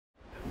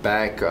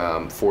Back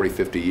 40,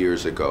 50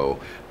 years ago,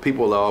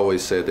 people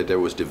always said that there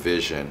was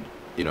division,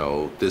 you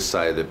know, this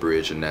side of the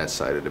bridge and that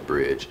side of the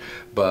bridge.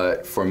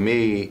 But for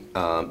me,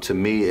 to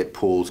me, it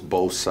pulls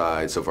both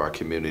sides of our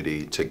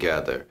community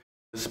together.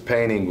 This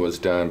painting was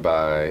done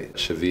by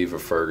Chaveevah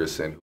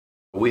Ferguson.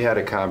 We had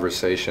a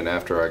conversation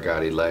after I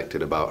got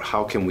elected about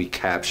how can we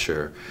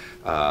capture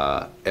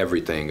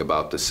everything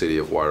about the city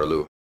of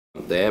Waterloo.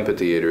 The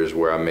amphitheater is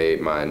where I made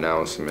my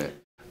announcement.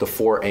 The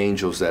four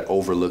angels that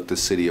overlook the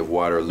city of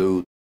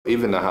Waterloo.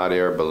 Even the hot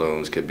air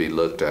balloons could be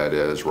looked at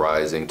as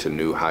rising to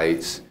new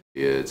heights.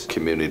 It's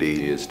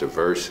community, it's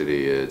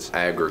diversity, it's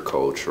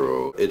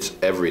agricultural, it's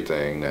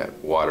everything that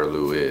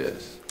Waterloo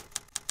is.